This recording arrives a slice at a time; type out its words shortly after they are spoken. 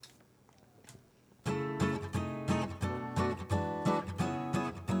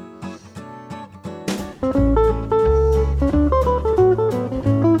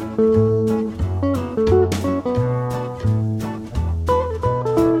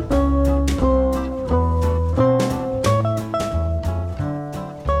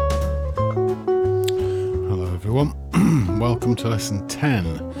to lesson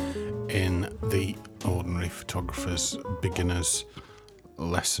 10 in the Ordinary Photographer's Beginners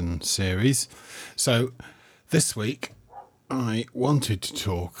lesson series. So this week I wanted to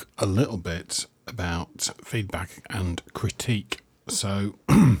talk a little bit about feedback and critique. So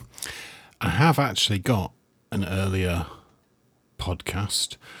I have actually got an earlier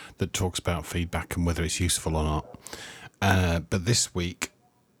podcast that talks about feedback and whether it's useful or not. But this week,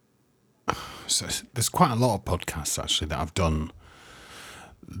 so there's quite a lot of podcasts actually that I've done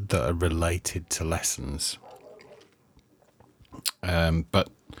that are related to lessons. But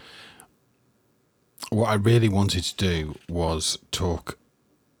what I really wanted to do was talk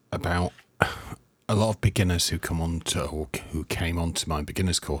about a lot of beginners who came onto my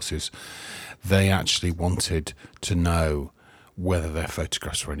beginners courses. They actually wanted to know whether their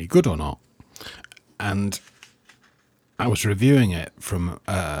photographs were any good or not. And I was reviewing it from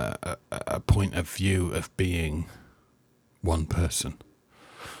a point of view of being one person.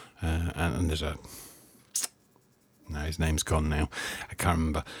 And there's his name's gone now. I can't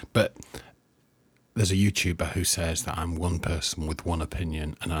remember. But there's a YouTuber who says that I'm one person with one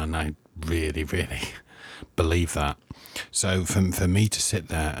opinion, and I really, really believe that. So for me to sit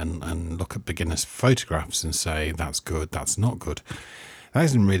there and look at beginners' photographs and say that's good, that's not good, that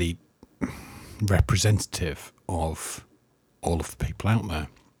isn't really representative of all of the people out there.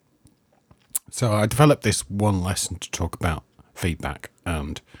 So I developed this one lesson to talk about feedback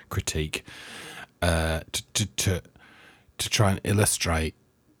and critique, to try and illustrate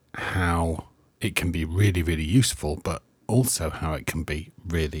how it can be really, really useful, but also how it can be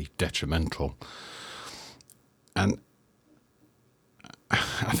really detrimental. And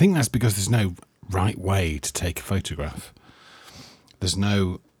I think that's because there's no right way to take a photograph. There's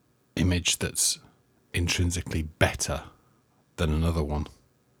no image that's intrinsically better than another one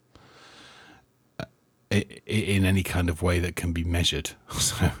in any kind of way that can be measured.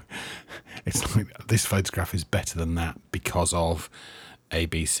 So it's like this photograph is better than that because of A,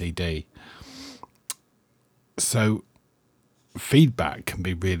 B, C, D. So feedback can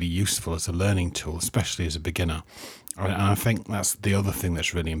be really useful as a learning tool, especially as a beginner. And I think that's the other thing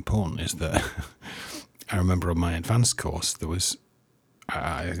that's really important is that I remember on my advanced course, there was,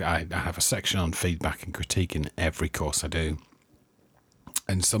 I have a section on feedback and critique in every course I do.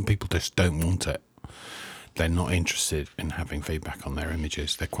 And some people just don't want it. They're not interested in having feedback on their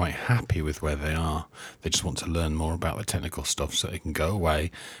images. They're quite happy with where they are. They just want to learn more about the technical stuff so they can go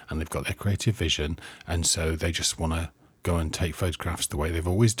away and they've got their creative vision. And so they just want to go and take photographs the way they've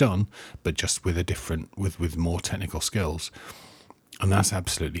always done, but just with with more technical skills. And that's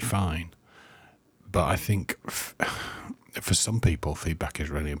absolutely fine. But I think for some people, feedback is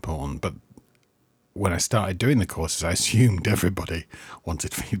really important. But when I started doing the courses, I assumed everybody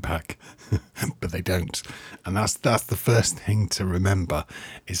wanted feedback, but they don't. And that's the first thing to remember,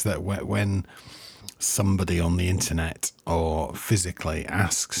 is that when somebody on the internet or physically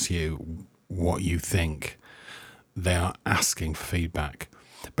asks you what you think, they are asking for feedback.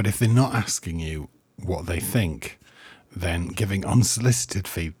 But if they're not asking you what they think, then giving unsolicited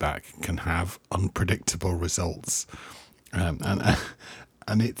feedback can have unpredictable results.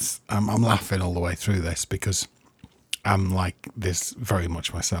 And it's I'm laughing all the way through this because I'm like this very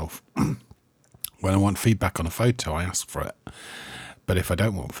much myself. When I want feedback on a photo, I ask for it. But if I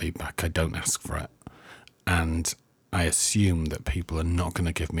don't want feedback, I don't ask for it. And I assume that people are not going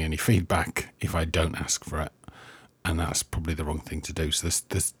to give me any feedback if I don't ask for it. And that's probably the wrong thing to do. So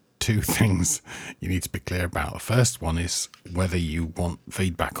there's two things you need to be clear about. The first one is whether you want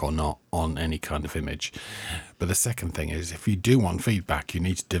feedback or not on any kind of image. But the second thing is, if you do want feedback, you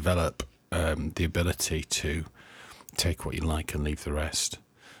need to develop the ability to take what you like and leave the rest.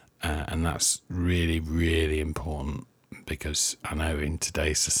 And that's really, really important, because I know in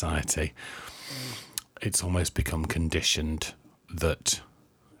today's society, it's almost become conditioned that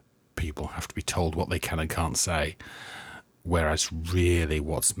people have to be told what they can and can't say. Whereas really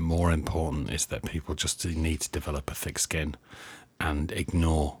what's more important is that people just need to develop a thick skin and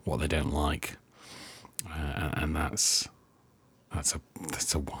ignore what they don't like. And that's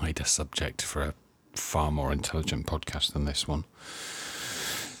a wider subject for a far more intelligent podcast than this one.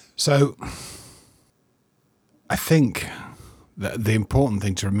 So I think that the important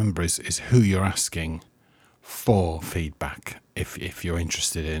thing to remember is who you're asking for feedback if you're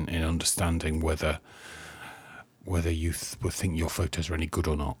interested in understanding whether you think your photos are any good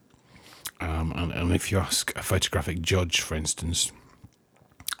or not. And if you ask a photographic judge, for instance,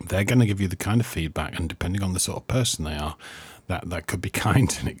 they're going to give you the kind of feedback, and depending on the sort of person they are, that could be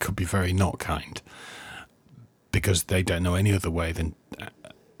kind and it could be very not kind, because they don't know any other way than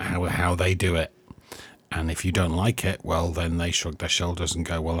how they do it. And if you don't like it, well, then they shrug their shoulders and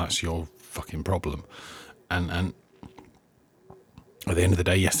go, well, that's your fucking problem. And at the end of the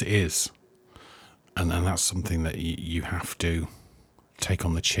day, yes, it is. And that's something that you have to take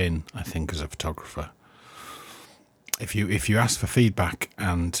on the chin, I think, as a photographer. If you ask for feedback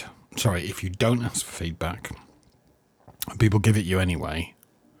if you don't ask for feedback, and people give it you anyway,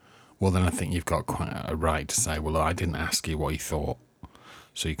 well, then I think you've got quite a right to say, well, I didn't ask you what you thought,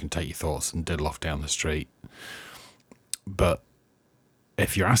 so you can take your thoughts and diddle off down the street. But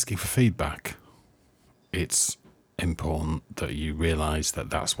if you're asking for feedback, it's important that you realise that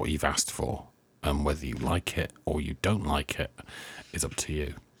that's what you've asked for, and whether you like it or you don't like it is up to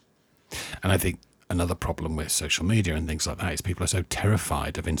you. And I think another problem with social media and things like that is people are so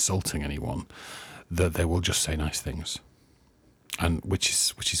terrified of insulting anyone that they will just say nice things, and which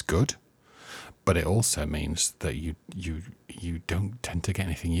is good, but it also means that you don't tend to get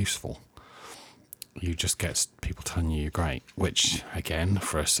anything useful. You just get people telling you you're great, which again,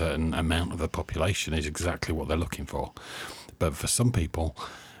 for a certain amount of the population, is exactly what they're looking for. But for some people,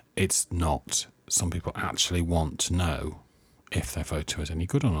 it's not. Some people actually want to know if their photo is any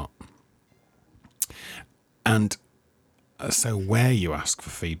good or not. And so where you ask for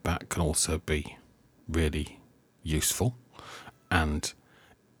feedback can also be really useful and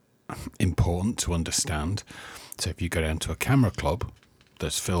important to understand. So if you go down to a camera club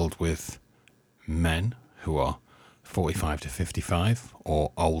that's filled with men who are 45 to 55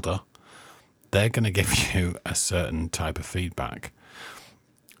 or older, they're going to give you a certain type of feedback.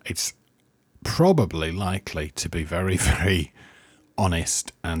 It's probably likely to be very, very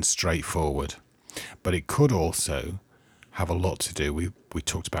honest and straightforward, but it could also have a lot to do with, we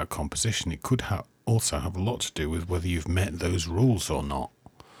talked about composition, it could also have a lot to do with whether you've met those rules or not.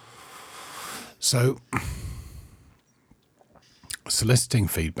 So soliciting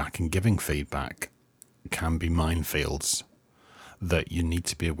feedback and giving feedback can be minefields that you need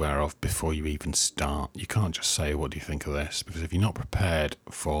to be aware of before you even start. You can't just say, what do you think of this? Because if you're not prepared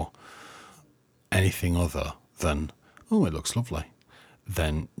for anything other than, oh, it looks lovely,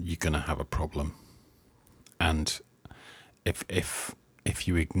 then you're going to have a problem. And if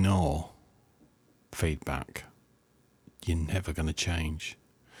you ignore feedback, you're never going to change.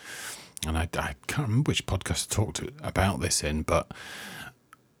 And I can't remember which podcast I talked about this in, but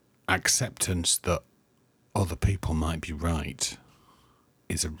acceptance that other people might be right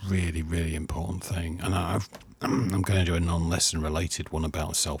is a really, really important thing. And I'm going to do a non-lesson related one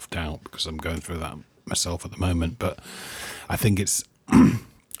about self-doubt, because I'm going through that myself at the moment. But I think it's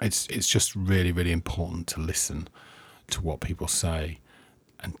just really, really important to listen to what people say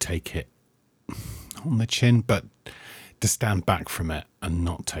and take it on the chin, but to stand back from it and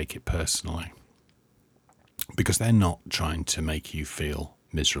not take it personally, because they're not trying to make you feel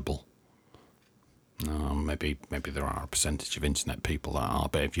miserable. Maybe there are a percentage of internet people that are,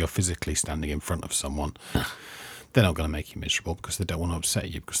 but if you're physically standing in front of someone, they're not going to make you miserable, because they don't want to upset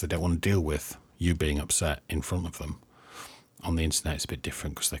you, because they don't want to deal with you being upset in front of them. On the internet, it's a bit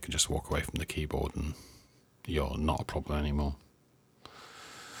different, because they can just walk away from the keyboard and you're not a problem anymore.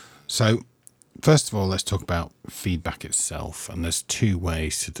 So, first of all, let's talk about feedback itself. And there's two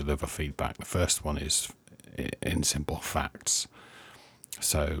ways to deliver feedback. The first one is in simple facts.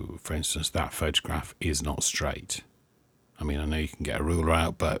 So, for instance, that photograph is not straight. I mean, I know you can get a ruler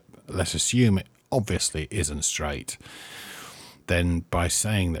out, but let's assume it obviously isn't straight. Then by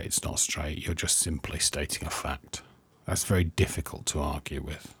saying that it's not straight, you're just simply stating a fact. That's very difficult to argue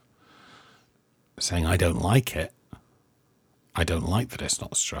with. Saying I don't like it, I don't like that it's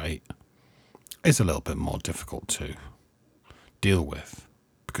not straight, is a little bit more difficult to deal with,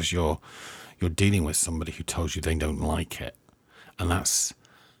 because you're dealing with somebody who tells you they don't like it, and that's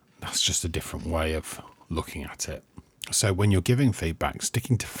just a different way of looking at it. So when you're giving feedback,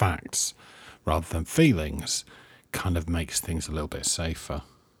 sticking to facts rather than feelings kind of makes things a little bit safer.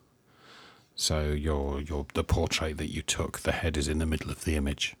 So the portrait that you took, the head is in the middle of the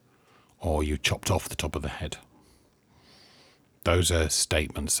image, or you chopped off the top of the head. Those are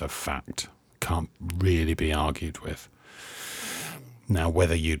statements of fact, can't really be argued with. Now,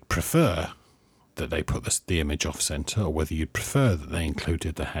 whether you'd prefer that they put the image off center, or whether you'd prefer that they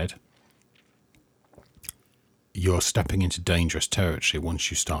included the head, you're stepping into dangerous territory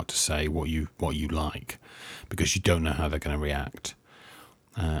once you start to say what you like, because you don't know how they're going to react.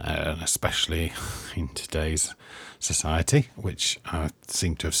 And especially in today's society, which I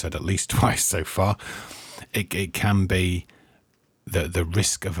seem to have said at least twice so far, it can be the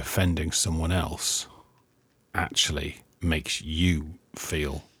risk of offending someone else actually makes you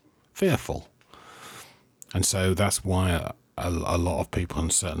feel fearful. And so that's why a lot of people,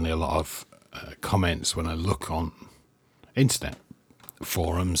 and certainly a lot of comments when I look on internet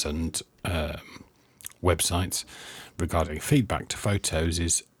forums and websites regarding feedback to photos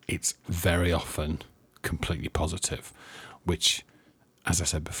is it's very often completely positive, which, as I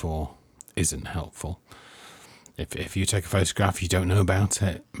said before, isn't helpful. If you take a photograph, you don't know about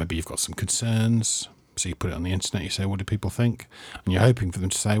it, maybe you've got some concerns, so you put it on the internet, you say, what do people think? And you're hoping for them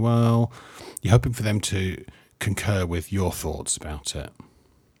to say, well, you're hoping for them to concur with your thoughts about it.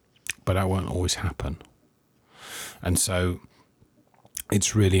 But that won't always happen. And so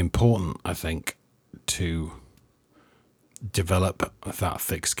it's really important, I think, to develop that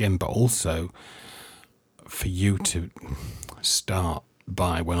thick skin, but also for you to start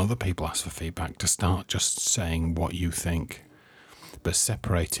by, when other people ask for feedback, to start just saying what you think, but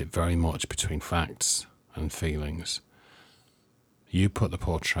separate it very much between facts and feelings. You put the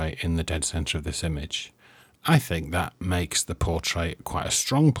portrait in the dead centre of this image. I think that makes the portrait quite a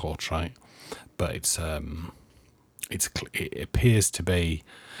strong portrait, but it appears to be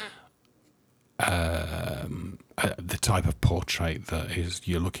the type of portrait that is,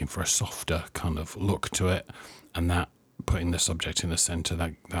 you're looking for a softer kind of look to it, and that putting the subject in the centre,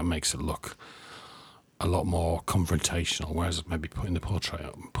 that makes it look a lot more confrontational, whereas maybe putting the portrait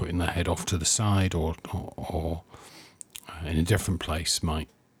up, putting the head off to the side or in a different place might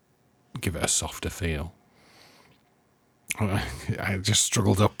give it a softer feel. I just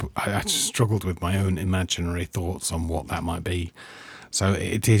struggled with my own imaginary thoughts on what that might be. So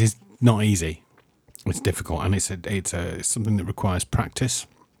it is not easy. It's difficult, and it's something that requires practice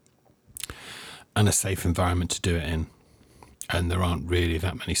and a safe environment to do it in. And there aren't really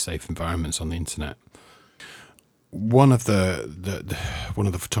that many safe environments on the internet. One of the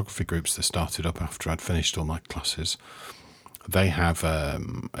photography groups that started up after I'd finished all my classes, they have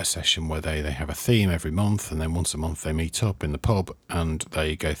a session where they have a theme every month, and then once a month they meet up in the pub and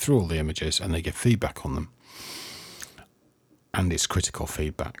they go through all the images and they give feedback on them. And it's critical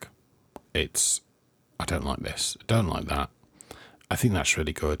feedback. It's, I don't like this, I don't like that, I think that's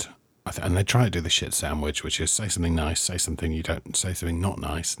really good. And they try to do the shit sandwich, which is say something nice, say something you don't, say something not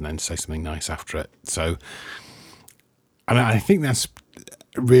nice, and then say something nice after it. So, and I think that's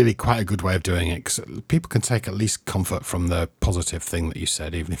really quite a good way of doing it, because people can take at least comfort from the positive thing that you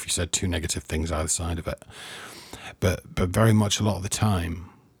said, even if you said two negative things either side of it. But very much a lot of the time,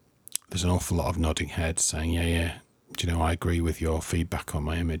 there's an awful lot of nodding heads saying, yeah, do you know, I agree with your feedback on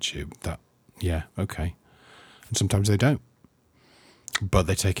my image. Yeah, okay. And sometimes they don't. But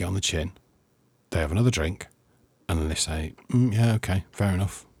they take it on the chin, they have another drink, and then they say, yeah, okay, fair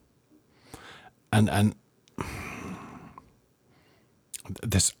enough. And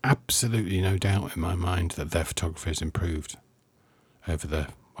there's absolutely no doubt in my mind that their photography has improved over the,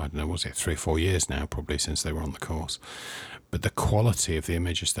 I don't know, was it 3 or 4 years now, probably, since they were on the course. But the quality of the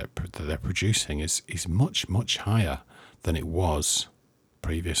images that they're producing is much, much higher than it was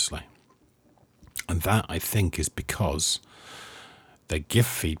previously. And that, I think, is because they give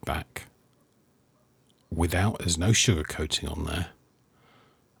feedback without, there's no sugarcoating on there.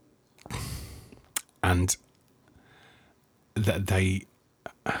 And that they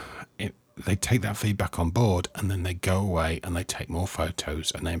take that feedback on board, and then they go away and they take more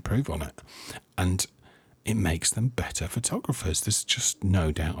photos and they improve on it. And it makes them better photographers. There's just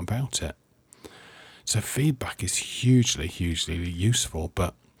no doubt about it. So feedback is hugely, hugely useful,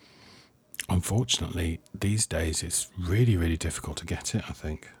 but unfortunately, these days it's really, really difficult to get it, I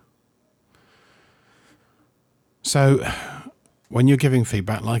think. So when you're giving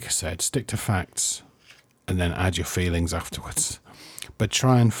feedback, like I said, stick to facts and then add your feelings afterwards. But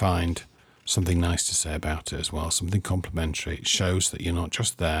try and find something nice to say about it as well, something complimentary. It shows that you're not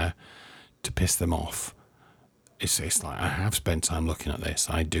just there to piss them off. It's like, I have spent time looking at this,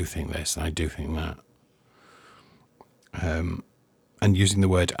 I do think this, I do think that. And using the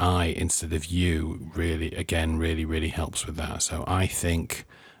word I instead of you really helps with that. So I think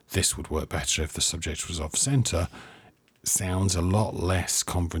this would work better if the subject was off centre sounds a lot less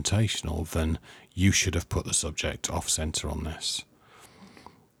confrontational than you should have put the subject off centre on this.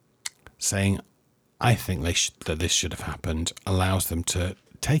 Saying I think that this should have happened allows them to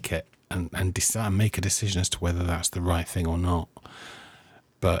take it and decide, make a decision as to whether that's the right thing or not.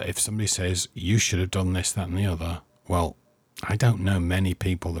 But if somebody says you should have done this, that and the other, well, I don't know many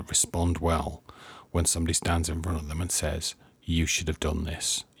people that respond well when somebody stands in front of them and says, you should have done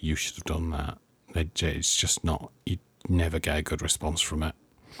this, you should have done that. It's just not, you never get a good response from it.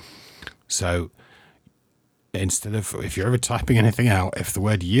 So instead of, if you're ever typing anything out, if the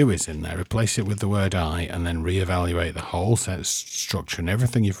word you is in there, replace it with the word I, and then reevaluate the whole sentence structure and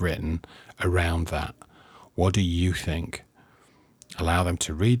everything you've written around that. What do you think Allow them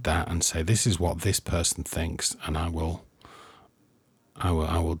to read that and say, this is what this person thinks, and I will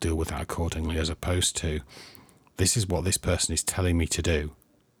deal with that accordingly, as opposed to, this is what this person is telling me to do.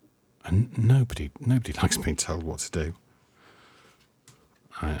 And nobody likes being told what to do.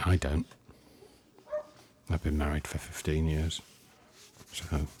 I don't. I've been married for 15 years,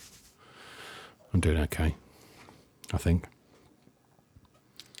 so I'm doing okay, I think.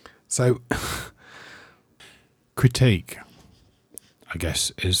 So, critique, I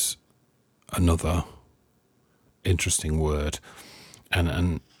guess, is another interesting word,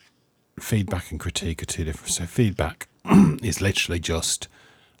 and feedback and critique are two different. So feedback is literally just,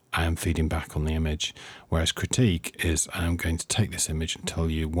 I am feeding back on the image, whereas critique is, I am going to take this image and tell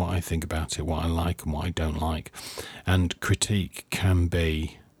you what I think about it, what I like and what I don't like. And critique can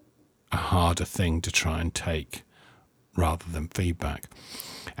be a harder thing to try and take rather than feedback.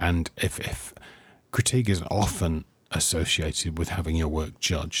 And if critique is often associated with having your work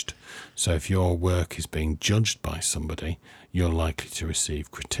judged. So if your work is being judged by somebody, you're likely to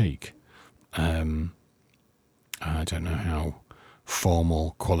receive critique. I don't know how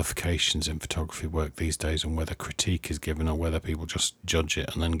formal qualifications in photography work these days, and whether critique is given or whether people just judge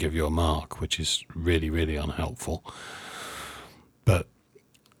it and then give you a mark, which is really, really unhelpful. But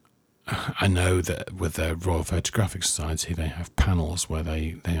I know that with the Royal Photographic Society, they have panels where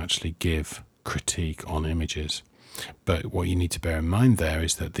they actually give critique on images. But what you need to bear in mind there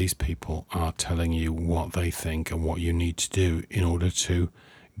is that these people are telling you what they think and what you need to do in order to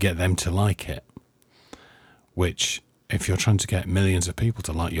get them to like it. Which, if you're trying to get millions of people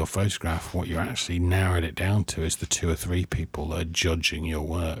to like your photograph, what you're actually narrowed it down to is the 2 or 3 people that are judging your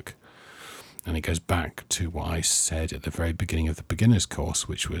work. And it goes back to what I said at the very beginning of the beginner's course,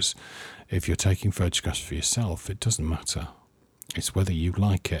 which was, if you're taking photographs for yourself, it doesn't matter. It's whether you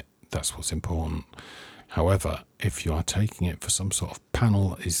like it. That's what's important. However, if you are taking it for some sort of panel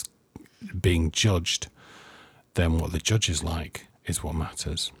that is being judged, then what the judges like is what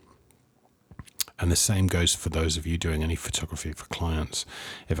matters. And the same goes for those of you doing any photography for clients.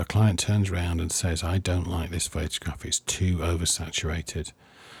 If a client turns around and says, I don't like this photograph, it's too oversaturated,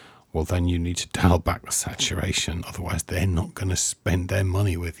 well, then you need to dial back the saturation. Otherwise, they're not going to spend their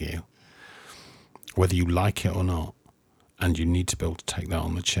money with you, whether you like it or not. And you need to be able to take that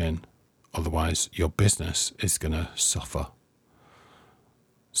on the chin. Otherwise, your business is going to suffer.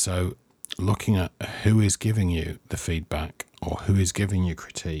 So looking at who is giving you the feedback or who is giving you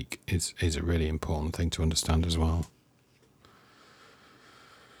critique is a really important thing to understand as well.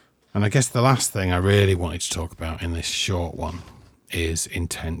 And I guess the last thing I really wanted to talk about in this short one is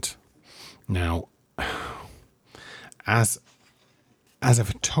intent. Now, as a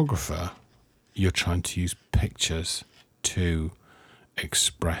photographer, you're trying to use pictures to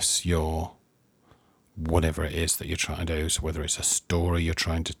express your whatever it is that you're trying to do. So whether it's a story you're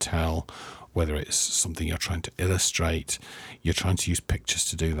trying to tell, whether it's something you're trying to illustrate, you're trying to use pictures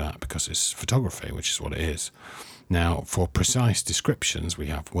to do that because it's photography, which is what it is. Now, for precise descriptions, we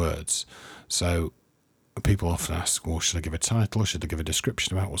have words. So people often ask, well, should I give a title? Should I give a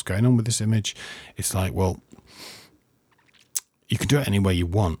description about what's going on with this image? It's like, well, you can do it any way you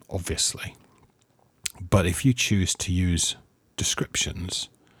want, obviously. But if you choose to use descriptions,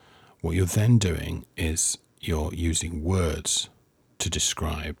 what you're then doing is you're using words to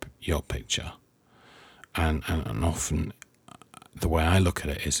describe your picture. And often the way I look at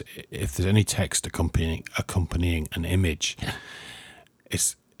it is, if there's any text accompanying an image,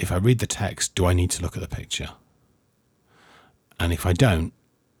 it's, if I read the text, do I need to look at the picture? And if I don't,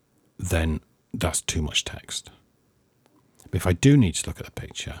 then that's too much text. But if I do need to look at the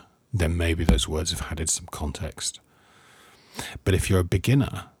picture, then maybe those words have added some context. But if you're a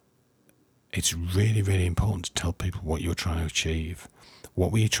beginner, it's really, really important to tell people what you're trying to achieve.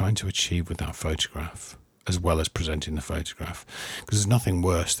 What were you trying to achieve with that photograph, as well as presenting the photograph? Because there's nothing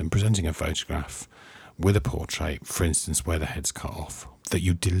worse than presenting a photograph with a portrait, for instance, where the head's cut off, that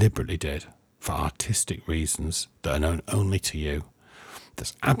you deliberately did for artistic reasons that are known only to you.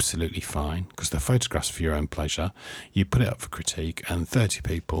 That's absolutely fine, because the photograph's for your own pleasure. You put it up for critique, and 30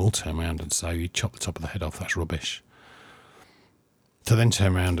 people turn around and say, you chop the top of the head off, that's rubbish. To then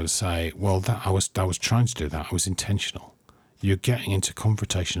turn around and say, well, that I was trying to do that, I was intentional. You're getting into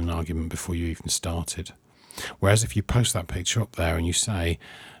confrontation and argument before you even started. Whereas if you post that picture up there and you say,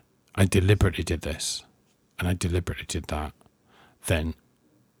 I deliberately did this, and I deliberately did that, then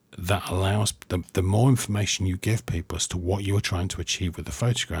that allows, the more information you give people as to what you are trying to achieve with the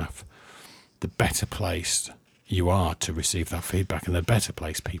photograph, the better placed you are to receive that feedback, and the better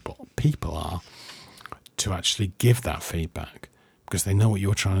placed people are to actually give that feedback, because they know what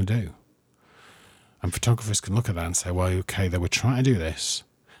you're trying to do. And photographers can look at that and say, well, okay, they were trying to do this.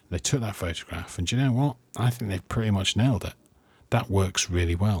 They took that photograph, and do you know what? I think they've pretty much nailed it. That works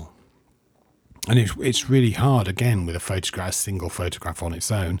really well. And it's really hard, again, with a single photograph on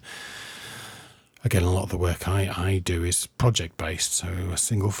its own. Again, a lot of the work I do is project-based, so a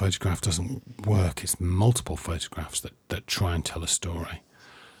single photograph doesn't work. It's multiple photographs that try and tell a story.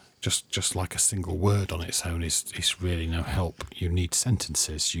 Just like a single word on its own is really no help. You need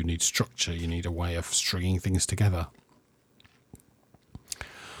sentences, you need structure, you need a way of stringing things together.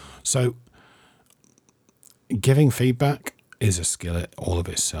 So, giving feedback is a skill all of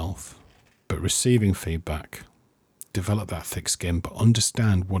itself, but receiving feedback, develop that thick skin, but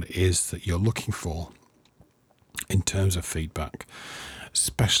understand what it is that you're looking for in terms of feedback,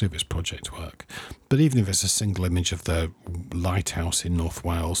 especially if it's project work. But even if it's a single image of the lighthouse in North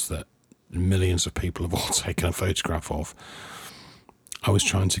Wales that millions of people have all taken a photograph of, I was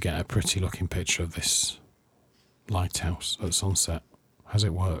trying to get a pretty looking picture of this lighthouse at sunset. Has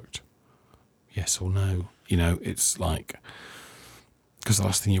it worked? Yes or no? You know, it's like, because the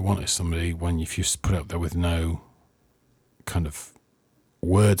last thing you want is somebody, if you put it up there with no kind of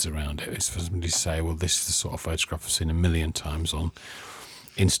words around it, is for somebody to say, well, this is the sort of photograph I've seen a million times on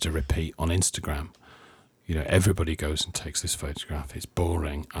Insta repeat on Instagram. You know, everybody goes and takes this photograph. It's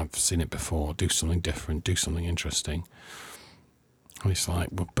boring. I've seen it before. Do something different. Do something interesting. And it's like,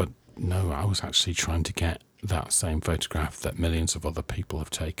 well, but no, I was actually trying to get that same photograph that millions of other people have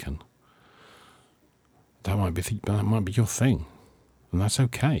taken. That might be your thing, and that's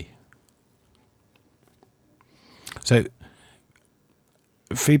okay. So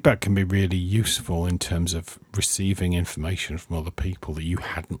feedback can be really useful in terms of receiving information from other people that you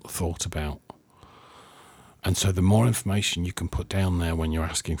hadn't thought about. And so the more information you can put down there when you're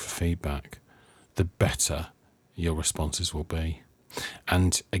asking for feedback, the better your responses will be.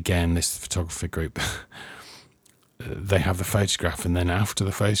 And again, this photography group, they have the photograph, and then after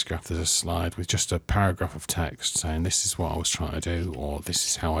the photograph there's a slide with just a paragraph of text saying this is what I was trying to do, or this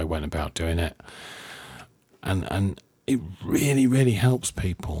is how I went about doing it. And it really, really helps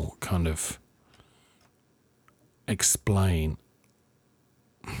people kind of explain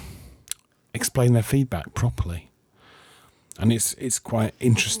their feedback properly. And it's quite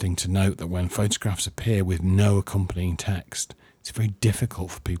interesting to note that when photographs appear with no accompanying text, it's very difficult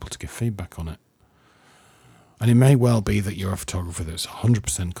for people to give feedback on it. And it may well be that you're a photographer that's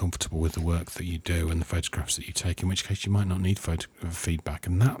 100% comfortable with the work that you do and the photographs that you take, in which case you might not need feedback,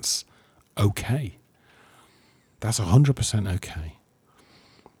 and that's okay. That's 100% okay.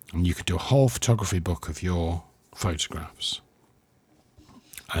 And you could do a whole photography book of your photographs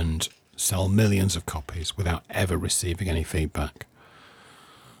and sell millions of copies without ever receiving any feedback.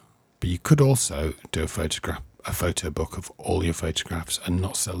 But you could also do a photo book of all your photographs and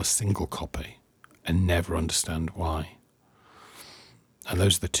not sell a single copy and never understand why. And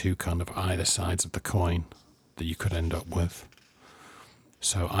those are the two kind of either sides of the coin that you could end up with.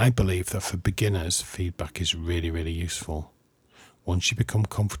 So I believe that for beginners, feedback is really, really useful. Once you become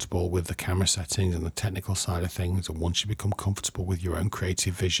comfortable with the camera settings and the technical side of things, and once you become comfortable with your own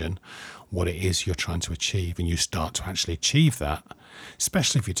creative vision, what it is you're trying to achieve, and you start to actually achieve that,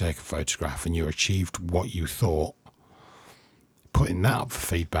 especially if you take a photograph and you achieved what you thought, putting that up for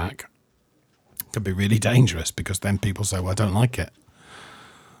feedback can be really dangerous, because then people say, well, I don't like it.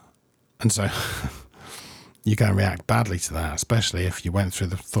 And so you're going to react badly to that, especially if you went through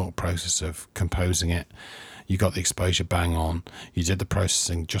the thought process of composing it. You got the exposure bang on, you did the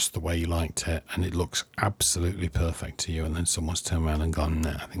processing just the way you liked it, and it looks absolutely perfect to you, and then someone's turned around and gone,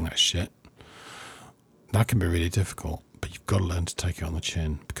 nah, I think that's shit. That can be really difficult, but you've got to learn to take it on the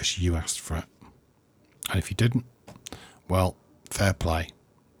chin, because you asked for it. And if you didn't, well, fair play.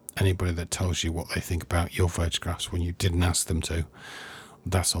 Anybody that tells you what they think about your photographs when you didn't ask them to,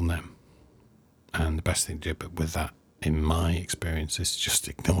 that's on them. And the best thing to do with that, in my experience, is just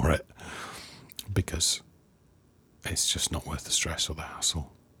ignore it, because it's just not worth the stress or the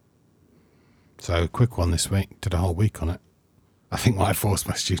hassle. So, quick one this week. Did a whole week on it. I think what I forced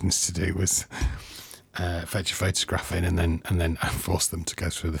my students to do was fetch a photograph in and then force them to go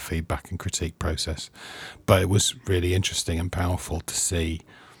through the feedback and critique process. But it was really interesting and powerful to see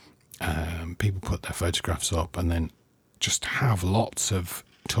people put their photographs up and then just have lots of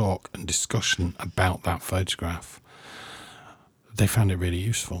talk and discussion about that photograph. They found it really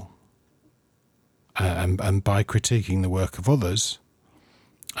useful. And by critiquing the work of others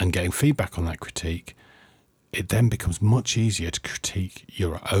and getting feedback on that critique, it then becomes much easier to critique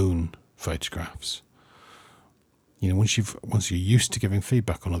your own photographs. You know, once you're used to giving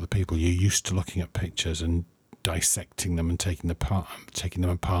feedback on other people, you're used to looking at pictures and dissecting them and taking them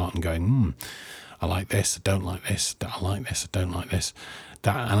apart and going, I like this, I don't like this, I like this, I don't like this.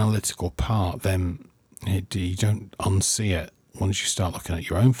 That analytical part, then you don't unsee it. Once you start looking at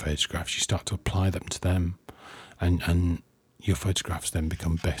your own photographs, you start to apply them to them, and your photographs then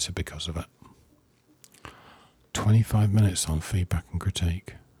become better because of it. 25 minutes on feedback and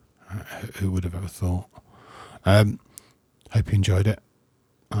critique. Who would have ever thought? Hope you enjoyed it.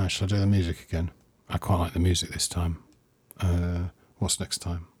 Shall I do the music again? I quite like the music this time. What's next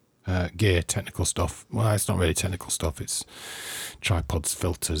time? Gear, technical stuff. Well, it's not really technical stuff. It's tripods,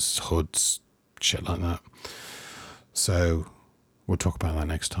 filters, hoods, shit like that. So we'll talk about that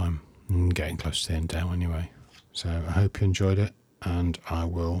next time. Getting close to the end now anyway. So I hope you enjoyed it, and I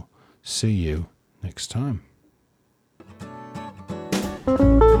will see you next time.